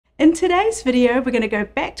In today's video, we're going to go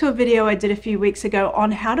back to a video I did a few weeks ago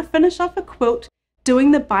on how to finish off a quilt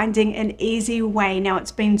doing the binding an easy way. Now,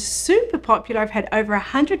 it's been super popular. I've had over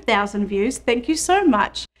 100,000 views. Thank you so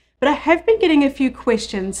much. But I have been getting a few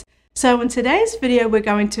questions. So in today's video, we're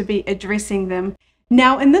going to be addressing them.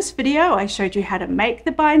 Now, in this video, I showed you how to make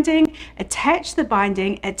the binding, attach the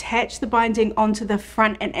binding onto the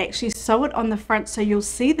front and actually sew it on the front so you'll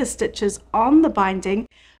see the stitches on the binding.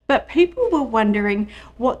 But people were wondering,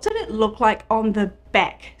 what did it look like on the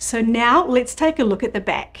back? So now let's take a look at the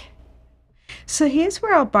back. So here's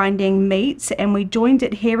where our binding meets and we joined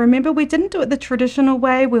it here. Remember, we didn't do it the traditional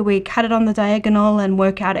way where we cut it on the diagonal and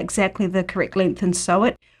work out exactly the correct length and sew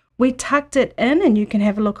it. We tucked it in and you can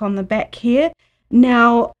have a look on the back here.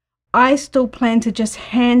 Now, I still plan to just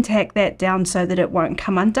hand tack that down so that it won't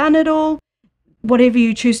come undone at all. Whatever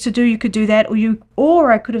you choose to do, you could do that,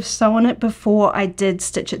 or I could have sewn it before I did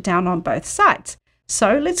stitch it down on both sides.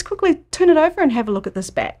 So let's quickly turn it over and have a look at this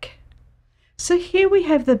back. So here we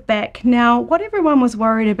have the back. Now, what everyone was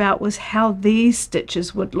worried about was how these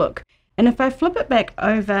stitches would look. And if I flip it back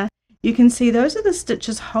over, you can see those are the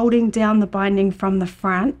stitches holding down the binding from the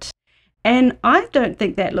front. And I don't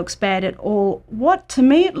think that looks bad at all. What to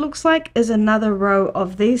me it looks like is another row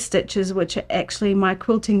of these stitches, which are actually my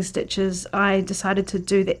quilting stitches. I decided to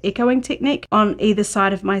do the echoing technique on either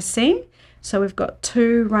side of my seam. So we've got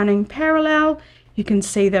two running parallel. You can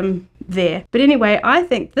see them there. But anyway, I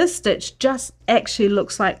think this stitch just actually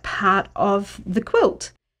looks like part of the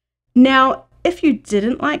quilt. Now, if you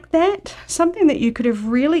didn't like that, something that you could have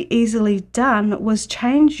really easily done was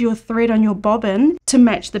change your thread on your bobbin to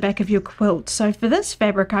match the back of your quilt. So for this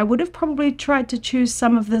fabric, I would have probably tried to choose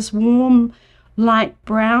some of this warm light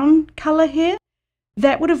brown color here.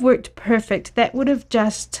 That would have worked perfect. That would have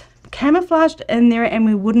just camouflaged in there and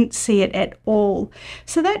we wouldn't see it at all.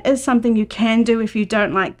 So that is something you can do if you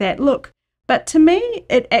don't like that look. But to me,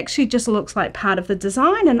 it actually just looks like part of the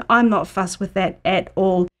design and I'm not fussed with that at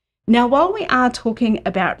all. Now, while we are talking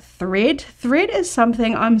about thread is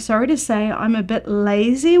something I'm sorry to say I'm a bit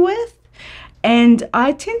lazy with, and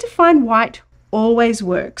I tend to find white always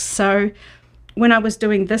works. So when I was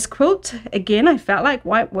doing this quilt, again, I felt like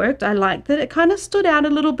white worked. I liked that it kind of stood out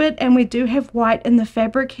a little bit, and we do have white in the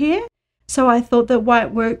fabric here. So I thought that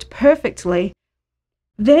white worked perfectly.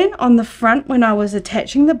 Then on the front, when I was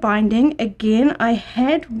attaching the binding, again, I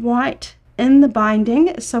had white in the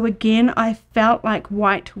binding, so again I felt like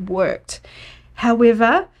white worked.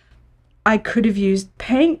 However, I could have used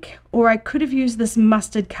pink or I could have used this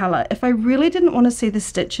mustard color. If I really didn't want to see the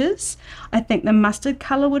stitches, I think the mustard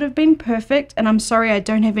color would have been perfect. And I'm sorry I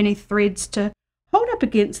don't have any threads to hold up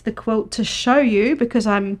against the quilt to show you because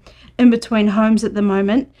I'm in between homes at the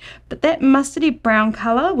moment, but that mustardy brown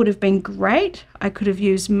color would have been great. I could have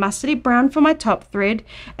used mustardy brown for my top thread,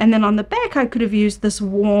 and then on the back I could have used this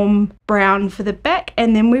warm brown for the back,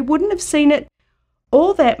 and then we wouldn't have seen it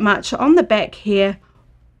all that much on the back here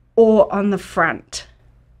or on the front.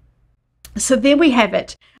 So there we have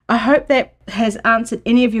it. I hope that has answered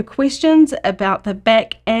any of your questions about the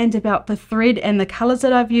back and about the thread and the colors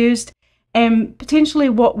that I've used, and potentially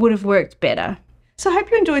what would have worked better. So I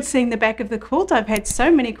hope you enjoyed seeing the back of the quilt. I've had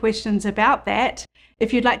so many questions about that.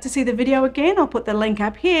 If you'd like to see the video again, I'll put the link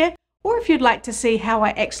up here. Or if you'd like to see how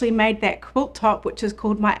I actually made that quilt top, which is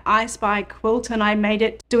called my I Spy quilt, and I made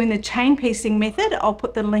it doing the chain piecing method, I'll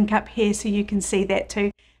put the link up here so you can see that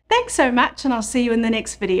too. Thanks so much, and I'll see you in the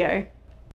next video.